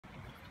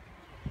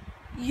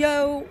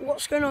Yo,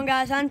 what's going on,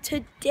 guys? And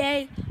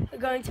today we're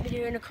going to be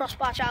doing a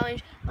crossbar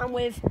challenge. I'm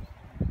with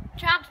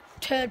Chad,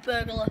 turd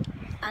burglar,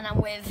 and I'm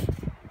with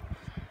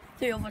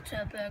the other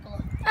turd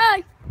burglar.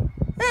 Hey!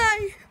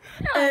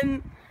 Hey!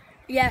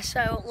 Yeah,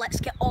 so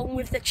let's get on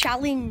with the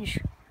challenge.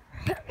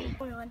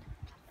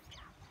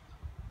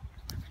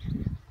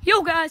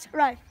 Yo guys,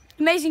 right,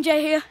 Amazing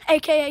J here,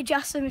 aka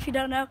Jassam if you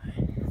don't know.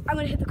 I'm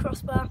going to hit the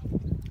crossbar.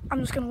 I'm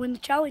just going to win the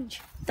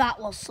challenge. That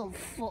was some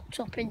fucked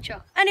up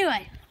intro.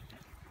 Anyway.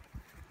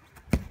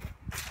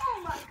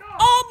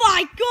 Oh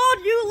my god,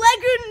 you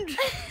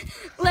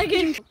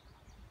Legend!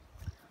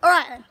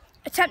 Alright then,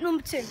 attempt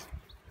number 2.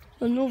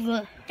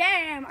 Another.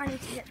 Damn, I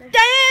need to get this. Damn,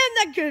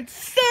 that good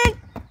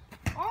son!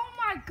 Oh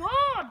my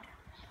god!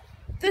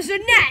 There's a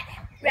net,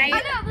 right? I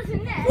know, there's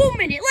a net. 1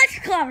 minute, let's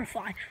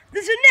clarify.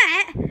 There's a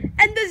net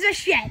and there's a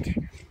shed.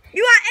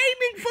 You are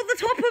aiming for the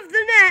top of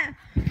the net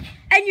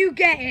and you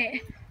get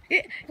it.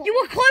 You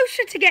were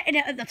closer to getting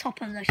it at the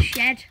top of the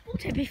shed,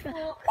 to be fair.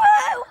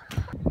 Whoa!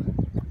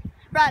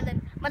 Right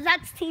then, my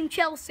dad's team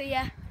Chelsea,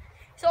 yeah.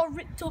 It's all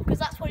ripped up because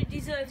that's what it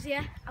deserves,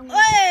 yeah.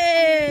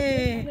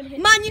 Hey!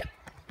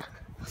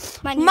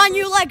 Man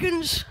U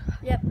Legends.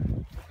 Yep.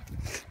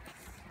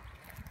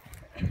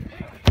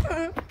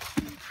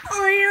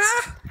 Oh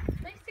yeah?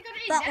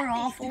 That were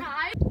awful.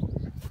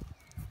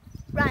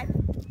 Right,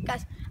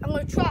 guys, I'm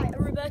going to try a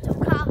Roberto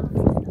Carlos.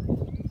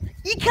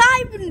 You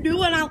can't even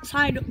do an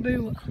outside up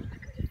boot.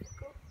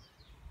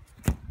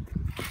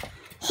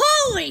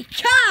 Holy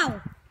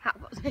cow! That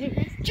was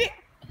good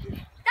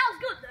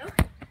though.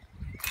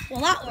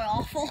 Well, that were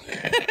awful.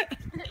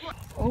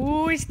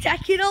 Oh, he's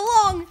taking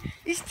along.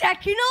 He's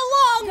taking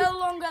along. Go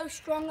long, go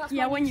strong. That's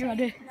yeah, when you're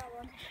ready.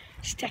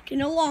 He's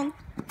taking along.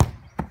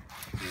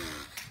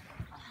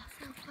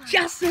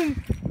 Jassam.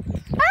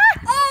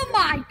 Oh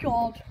my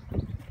god. Too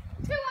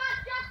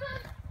hard,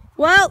 Jassam.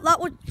 Well, that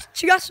was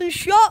Jassam's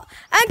shot.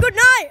 And good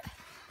night.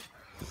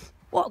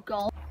 What a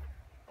goal.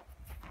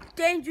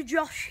 Danger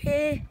Josh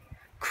here.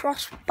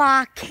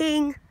 Crossbar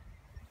King.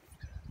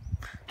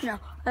 No,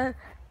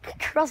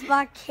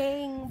 Crossbar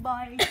King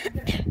by.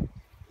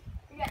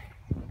 Yeah.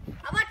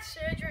 I've had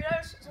surgery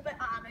though, so it's a bit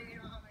harder, you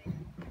know what I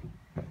mean?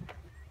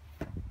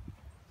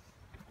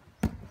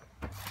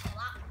 Well,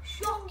 that was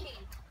shocking.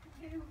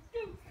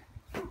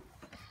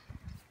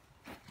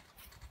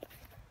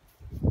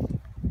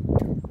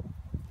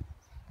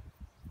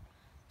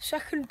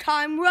 Second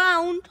time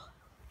round,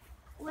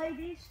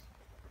 ladies.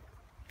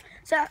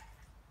 So, I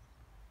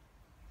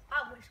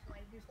wish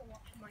ladies were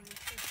watching my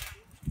YouTube.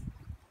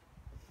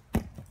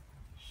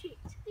 Shit.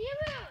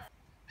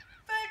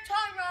 Third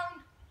time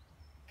round.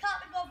 Can't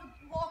be bothered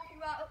walking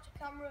right up to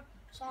camera,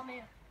 so I'm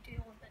here to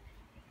deal with it.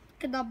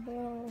 Get that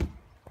ball.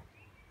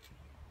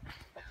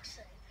 Fuck's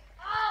sake.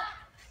 Ah!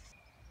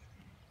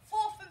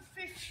 Fourth and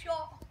fifth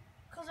shot,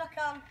 because I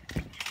can.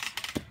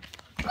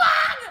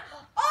 Bang!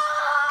 Oh!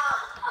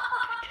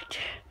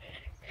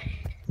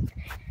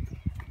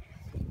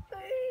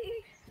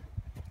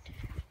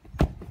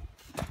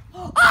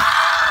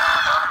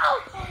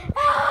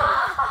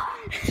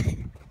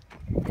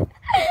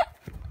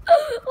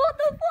 What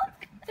the fuck?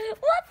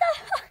 What the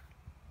fuck?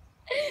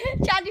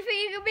 Chad, do you think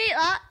you can beat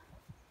that?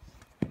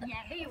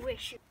 Yeah, he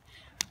wish.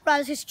 Right,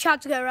 this is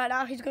Chad's go right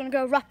now. He's going to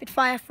go rapid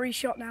fire free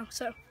shot now.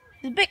 So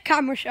It's a bit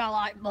camera shy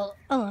like, but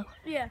hello.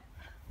 yeah.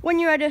 When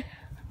you're ready.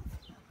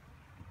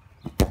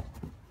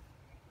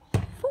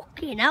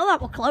 Fucking hell,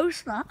 that was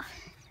close, that.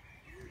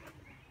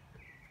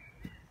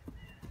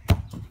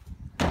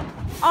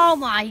 Oh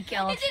my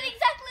god. He did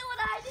exactly what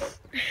I did.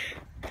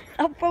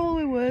 That's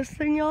probably worse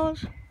than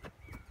yours.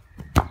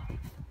 Never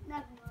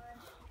mind.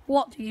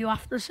 What do you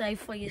have to say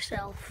for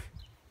yourself?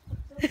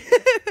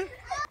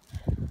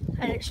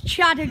 And it's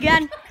Chad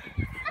again.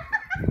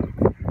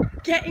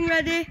 Getting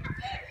ready.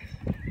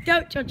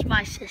 Don't judge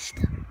my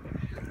sister.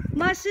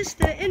 My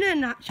sister in her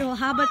natural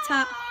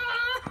habitat.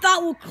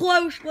 That was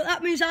close, but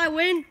that means I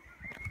win.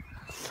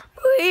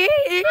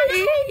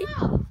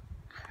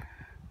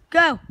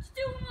 Go.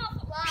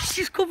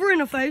 She's covering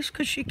her face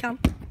because she can.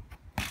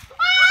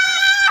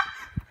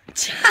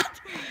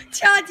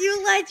 Chad,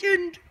 you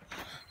legend.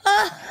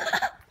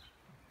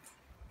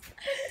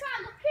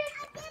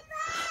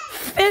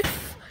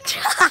 Fifth.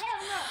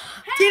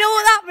 Do you know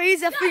what that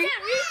means?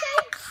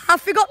 I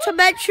forgot to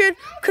mention,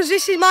 because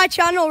this is my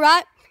channel,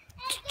 right?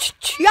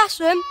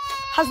 Jassam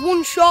has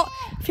one shot.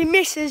 If he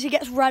misses, he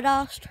gets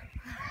red-arsed.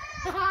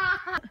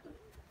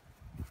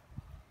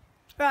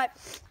 Right.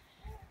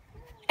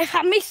 If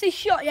I miss this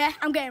shot, yeah,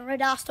 I'm getting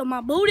red-arsed on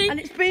my booty. And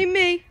it's been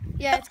me.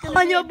 Yeah, it's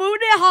on your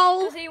booty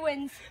hole. because he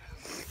wins.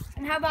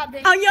 And how about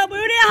this? On your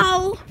booty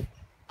hole.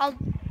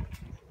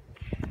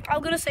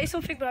 I'm gonna say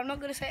something, but I'm not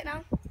gonna say it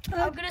now.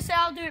 I'm gonna say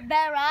I'll do it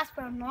bare ass,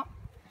 but I'm not.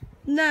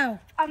 No.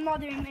 I'm not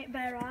doing it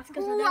bare ass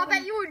because I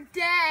bet you would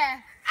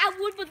dare. I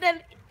would, but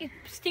then his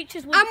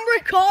stitches would. I'm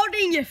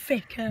recording, you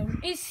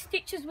thicko. His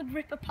stitches would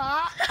rip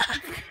apart.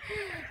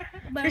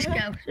 Just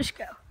go. Just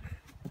go.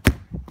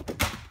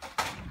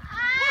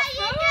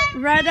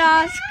 Red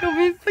ass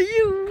coming for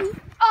you.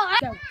 Oh,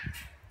 Go.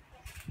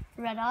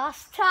 Red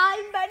horse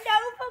time, bend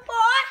over,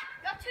 boy.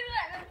 Got two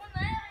there, there's one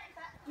there.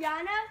 Yeah,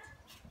 I know.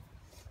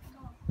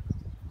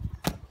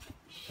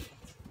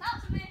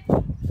 That's me.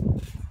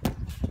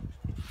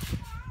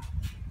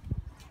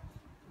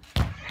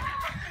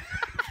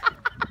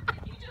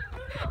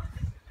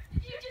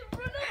 Did you just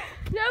run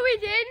up? No, we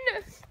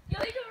didn't. Yo,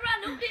 he just ran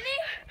up, didn't he?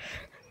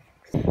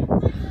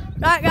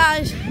 Right,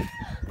 guys,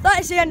 that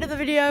is the end of the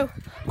video.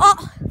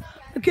 Oh,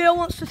 the girl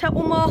wants to take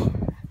one more.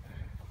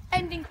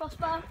 Ending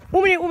crossbar.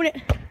 1 minute, 1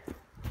 minute.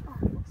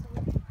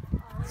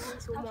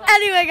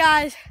 Anyway,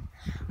 guys,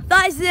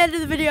 that is the end of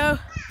the video.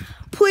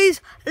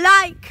 Please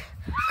like,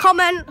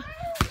 comment.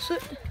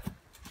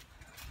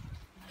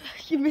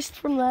 You missed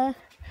from there.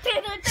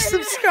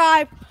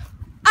 Subscribe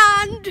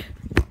and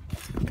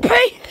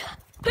peace.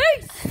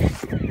 Peace. Peace.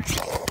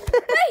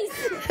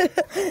 You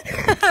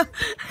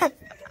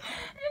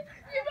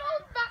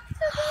rolled back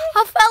to me. I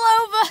fell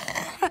over.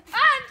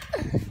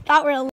 And That really.